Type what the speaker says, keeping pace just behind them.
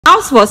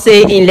House for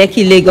sale in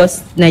Lekki,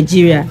 Lagos,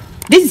 Nigeria.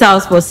 This is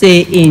house for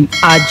sale in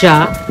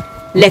Ajah,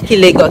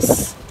 Lekki,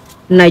 Lagos,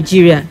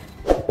 Nigeria.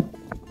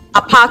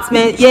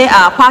 Apartment,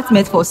 yeah,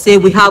 apartment for sale.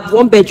 We have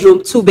 1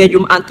 bedroom, 2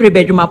 bedroom, and 3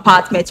 bedroom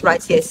apartments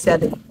right here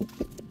selling.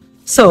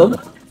 So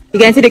you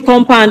can see the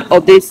compound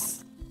of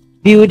this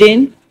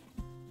building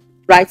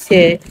right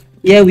here.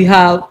 Here we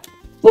have,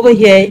 over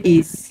here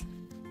is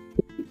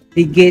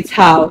the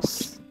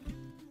gatehouse,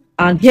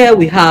 and here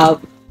we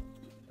have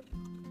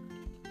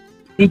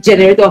the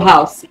generator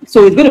house.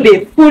 So it's going to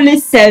be a fully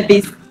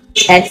serviced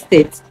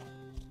estate. It's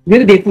going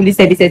to be a fully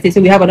serviced estate.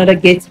 So we have another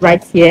gate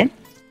right here.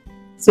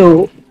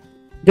 So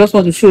just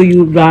want to show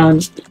you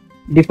around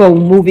before we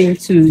move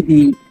into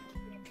the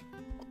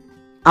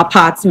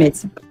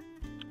apartment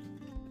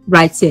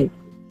right here.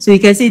 So you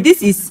can see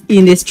this is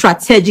in a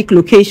strategic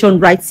location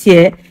right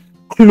here,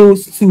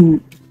 close to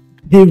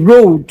the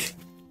road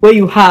where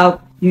you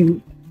have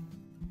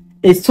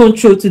a stone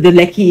throw to the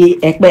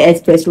Lekki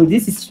Express Road.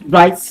 This is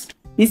right.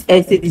 This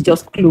estate is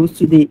just close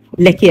to the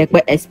Lekki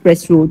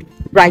Express Road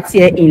right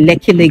here in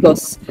Lekki,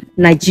 Lagos,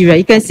 Nigeria.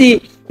 You can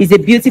see it's a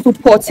beautiful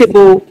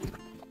portable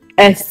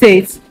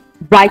estate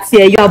right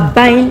here. You are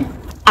buying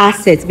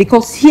assets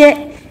because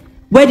here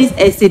where this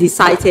estate is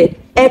sited,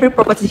 every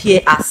property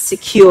here are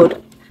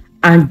secured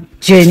and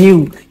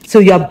genuine. So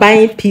you are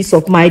buying peace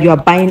of mind, you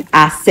are buying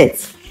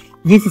assets.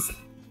 This is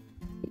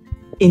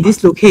in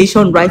this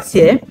location right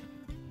here.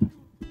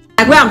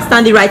 Like where I'm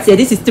standing right here,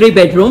 this is 3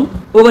 bedroom.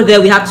 Over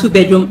there we have 2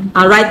 bedroom,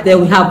 and right there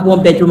we have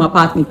 1 bedroom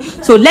apartment.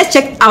 So let's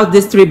check out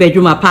this 3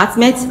 bedroom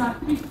apartment.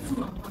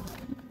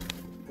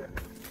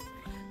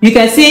 You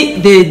can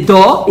see the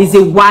door is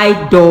a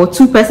wide door.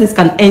 2 persons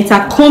can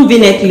enter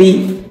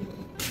conveniently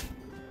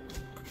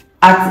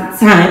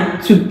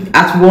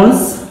at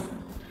once.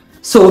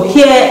 So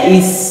here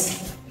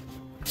is,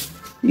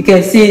 you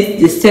can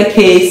see the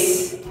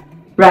staircase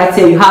right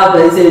here. You have,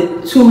 it's a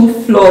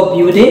 2-floor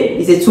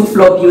building. It's a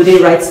 2-floor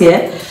building right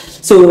here.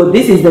 So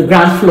this is the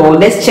ground floor.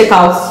 Let's check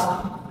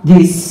out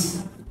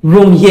this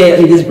room here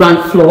in this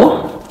ground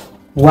floor.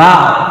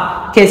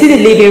 Wow, you can see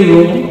the living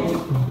room.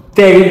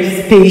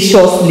 Very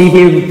spacious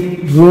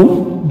living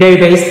room,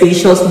 very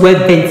spacious, well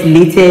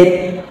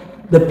ventilated.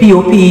 The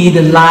POP,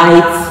 the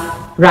lights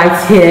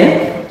right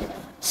here.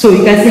 So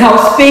you can see how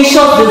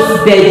spacious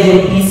this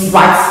bedroom is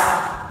right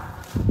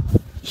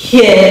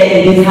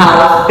here in this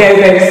house.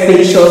 Very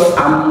spacious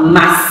and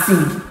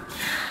massive.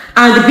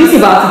 And the beauty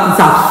about it is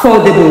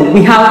affordable.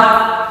 We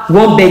have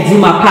 1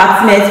 bedroom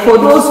apartment for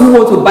those who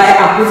want to buy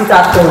and put it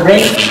out for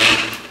rent,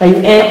 that you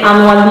earn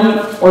annually,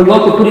 or you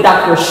want to put it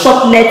out for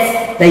shortlet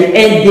that you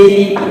earn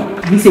daily.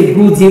 This is a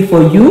good deal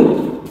for you.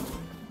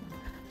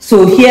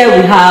 So here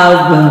we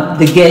have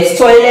the guest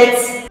toilet.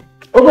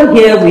 Over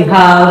here we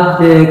have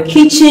the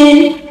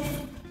kitchen.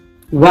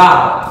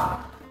 Wow,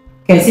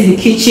 you can see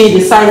the kitchen.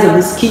 The size of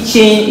this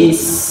kitchen is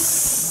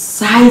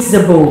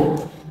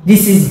sizable.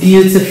 This is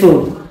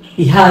beautiful.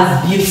 It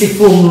has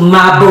beautiful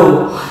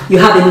marble. You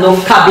have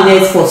enough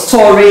cabinets for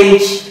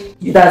storage.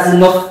 There's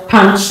enough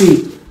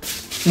pantry.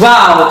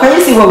 Wow, can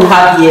you see what we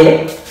have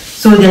here?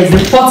 So there's a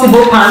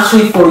portable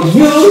pantry for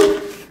you.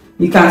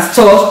 You can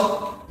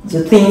store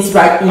the things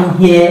right in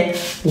here.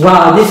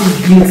 Wow, this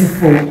is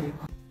beautiful.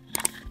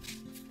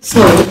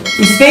 So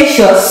it's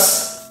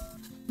spacious,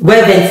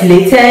 well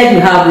ventilated. You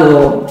have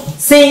your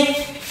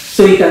sink,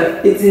 so you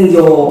can put in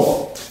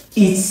your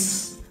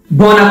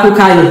burner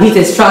cooker, your heat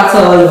extractor,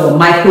 your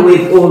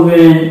microwave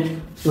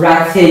oven.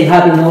 Right here you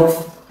have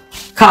enough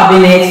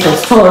cabinets for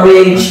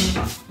storage.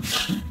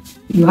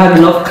 You have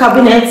enough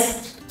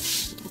cabinets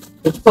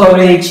for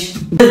storage.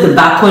 This is the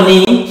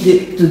balcony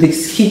to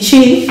this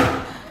kitchen.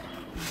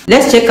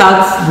 Let's check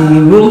out the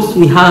rooms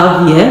we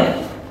have here.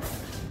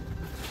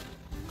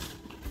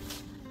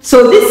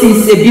 So this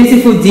is a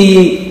beautiful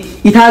deal.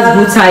 It has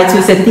good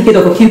title, certificate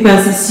of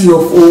occupancy, C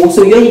of O.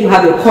 So here you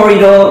have a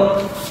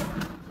corridor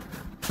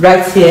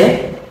right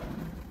here.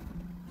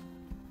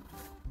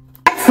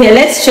 Here,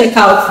 let's check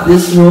out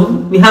this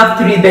room. We have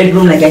 3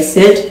 bedroom, like I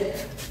said.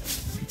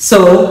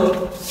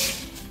 So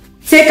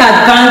take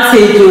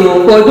advantage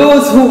for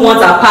those who want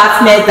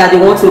apartments that they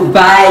want to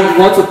buy, you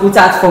want to put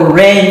out for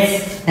rent,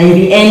 and you'll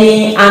be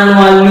earning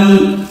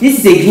annually. This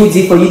is a good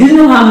deal for you. You don't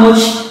know how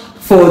much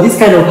for this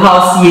kind of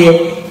house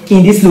here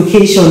in this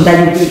location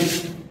that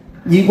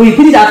when you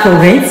put it out for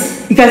rent,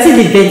 you can see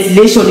the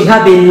ventilation. You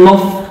have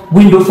enough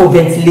window for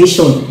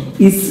ventilation.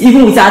 It's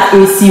even without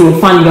AC or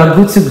fan, you are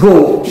good to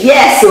go.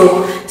 Yes,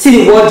 so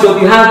see the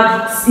wardrobe. You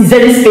have a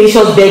very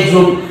spacious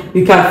bedroom.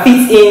 You can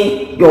fit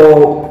in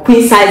your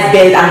queen size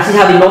bed and still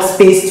have enough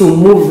space to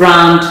move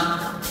around.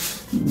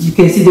 You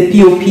can see the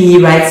POP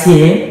right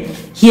here.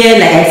 Here,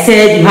 like I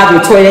said, you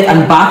have a toilet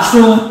and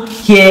bathroom.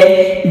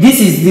 Here, this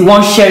is the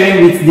one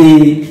sharing with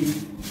the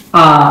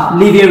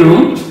living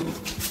room.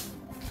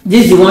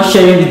 This is the one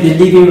sharing with the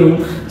living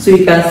room. So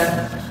you can,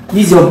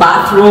 this is your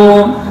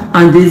bathroom,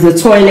 and this is the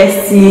toilet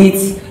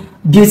seat,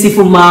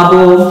 beautiful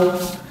marble.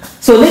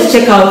 So let's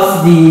check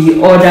out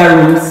the other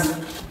rooms.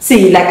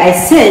 See, like I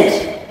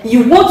said,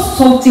 you want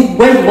something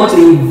when you want to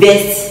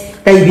invest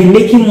that you'll be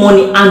making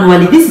money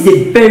annually, this is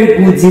a very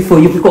good deal for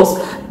you, because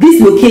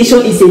this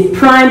location is a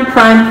prime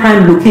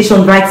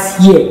location right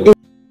here.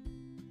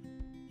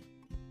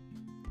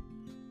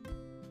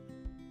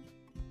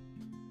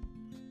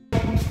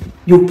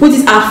 You put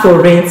it out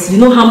for rent, you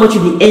know how much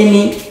you'll be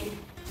earning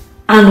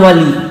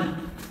annually.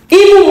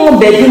 Even one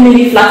bedroom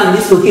mini flat in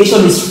this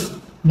location is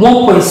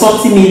 1 point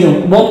something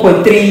million,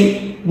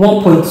 1.3,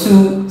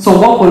 1.2, so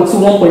 1.2,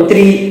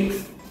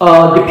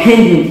 1.3,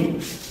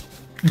 depending.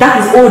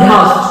 That is old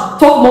house.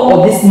 Talk more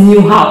of this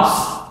new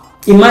house.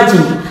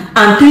 Imagine.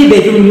 And 3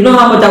 bedroom, you know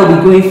how much that will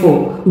be going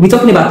for? We'll be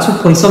talking about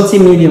 2 point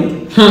something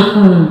million.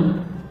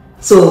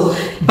 So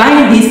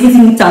buying this,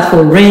 putting it out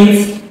for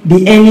rent,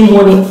 be earning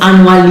money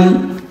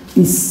annually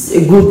is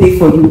a good thing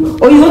for you.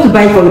 Or you want to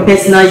buy it for the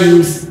personal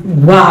use.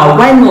 Wow,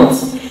 why not?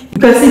 You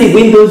can see the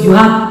windows, you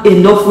have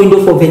enough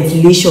window for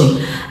ventilation.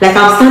 Like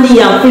I'm standing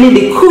here, I'm feeling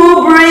the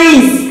cool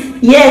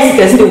breeze. Yes, you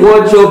can see the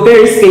wardrobe,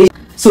 very spacious.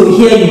 So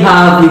here you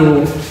have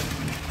your,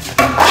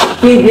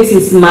 this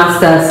is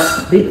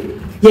masters.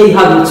 Here you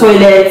have the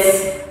toilets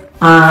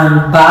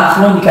and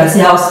bathroom. You can see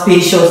how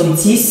spacious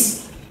it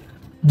is.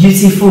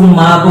 Beautiful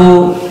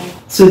marble.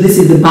 So this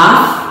is the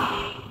bath.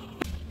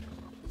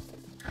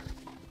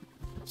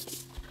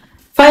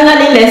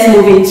 Finally, let's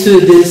move into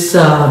this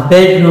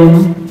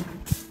bedroom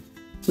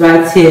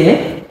right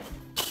here.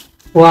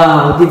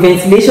 Wow, the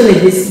ventilation in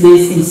this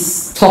place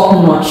is top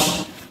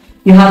notch.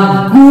 You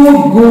have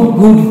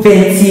good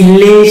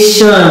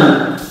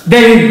ventilation.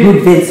 Very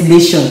good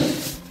ventilation.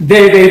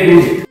 Very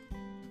good.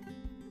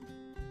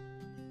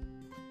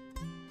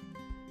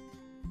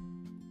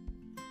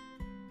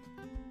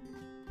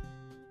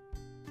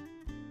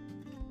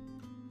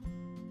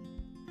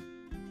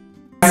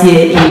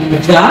 Here in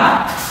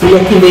Ajah,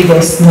 Lekki,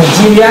 Lagos,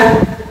 Nigeria,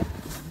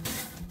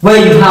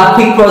 where you have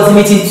quick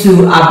proximity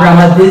to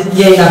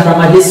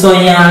Abramade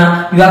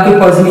Sonya, you have quick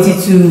proximity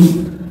to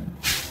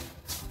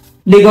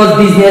Lagos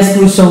Business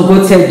School,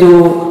 Songo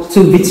Tedo,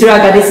 to Victoria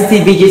Garden City,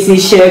 BJC,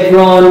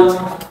 Chevron,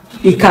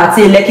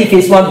 Ikate, Lekki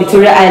Phase 1,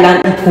 Victoria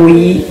Island,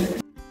 Ikoyi,